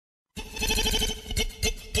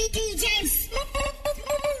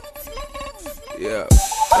Yeah.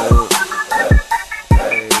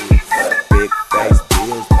 Big face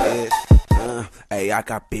bills, bitch. Hey, I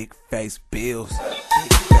got big face bills. Big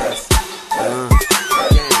face.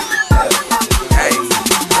 Hey,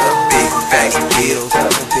 big face bills.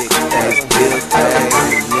 Big face bills.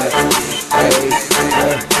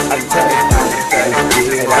 I tell you, that's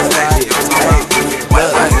right.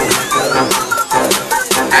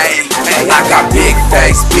 I got big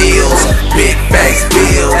face bills, big face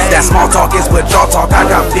bills. That small talk is what y'all talk. I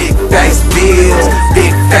got big face bills,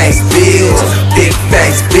 big face bills, big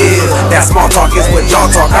face bills. That small talk is what y'all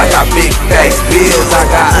talk. I got big face bills. I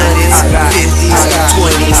got hundreds, 50s,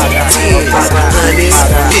 20s, 10s, hundreds,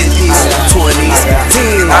 50s, 20s,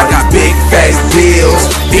 10s. I got big face bills,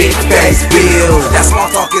 big face bills. That small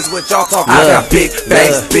talk is what y'all talk. I got big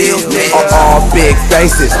face bills, man. All big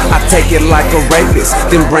faces. I take it like a rapist,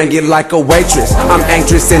 then bring it like a waitress. I'm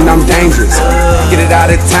anxious and I'm dangerous. Get it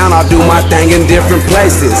out of town, I'll do my thing in different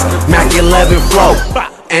places. Mac 11 flow,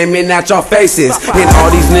 aiming at y'all faces. And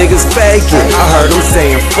all these niggas faking. I heard them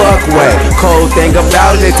saying fuck way. Cold thing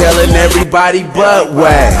about it, they telling everybody but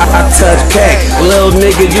way. I touch cake, little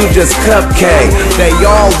nigga, you just cupcake. They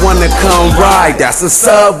all wanna come ride, that's a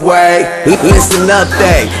subway. Listen up,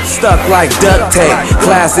 they stuck like duct tape.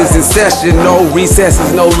 Classes in session, no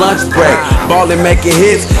recesses, no lunch break. Ballin' making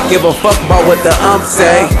hits, give a fuck about what the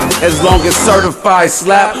say. As long as certified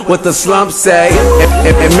slap what the slump say.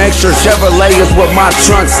 And make sure Chevrolet is what my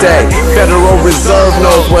trunk say. Federal Reserve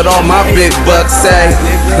knows what all my big bucks say.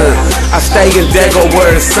 I stay in Dago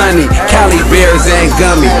where it's sunny. Cali bears ain't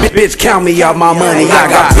gummy. Bitch, count me out my money. I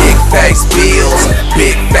got big face bills,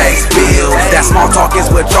 big face bills. That small talk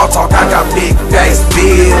is what y'all talk. I got big face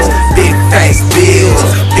bills, big face bills,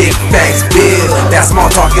 big face bills. That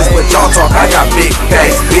small talk is what y'all talk. I got big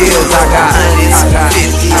face bills. I got hundreds,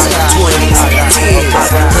 50s, 20s, 10s,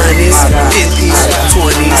 hundreds, 50s,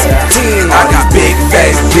 20s, 10s. I got big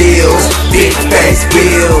face bills, big face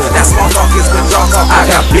bills. That small talk is what y'all talk. I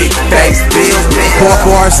got big face bills, man.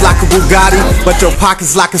 Bars like a Bugatti, but your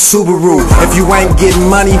pockets like a Subaru. If you ain't getting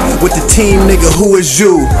money with the team, nigga, who is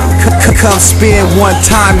you? Come spend one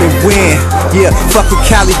time and win. Yeah, fuck with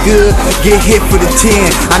Cali good, get hit for the 10.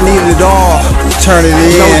 I need it all, turn it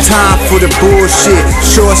in. No time for the bullshit.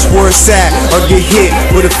 Show us where it's at, or get hit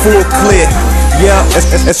with a full clip. Yeah,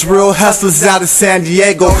 it's real hustlers out of San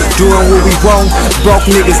Diego, doing what we want. Broke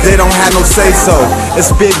niggas, they don't have no say-so. It's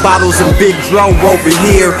big bottles and big drum over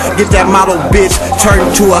here. Get that model bitch turned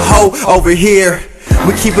into a hoe over here.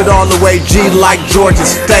 We keep it all the way G like Georgia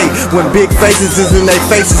State. When big faces is in their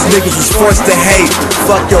faces, niggas is forced to hate.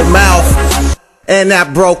 Fuck your mouth. And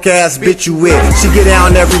that broke ass bitch you with. She get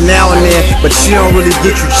down every now and then, but she don't really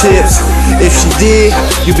get you chips. If she did,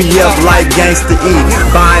 you be up like Gangsta E,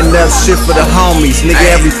 buying that shit for the homies, nigga,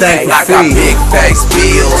 everything for free. I got big face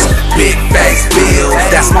bills, big face bills.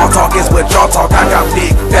 That small talk is what y'all talk. I got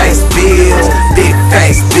big face bills, big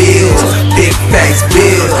face bills, big face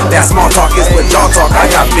bills. That small talk is what y'all talk.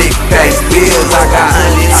 I got big face bills. I got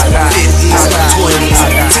hundreds, 50s, 20s,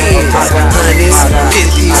 10s, hundreds,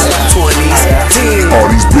 50s, 20s, 10s. All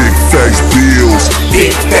these big face bills,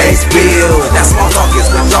 big face bills. That small talk is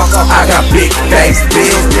what y'all talk. I got big face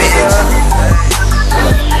bills, man.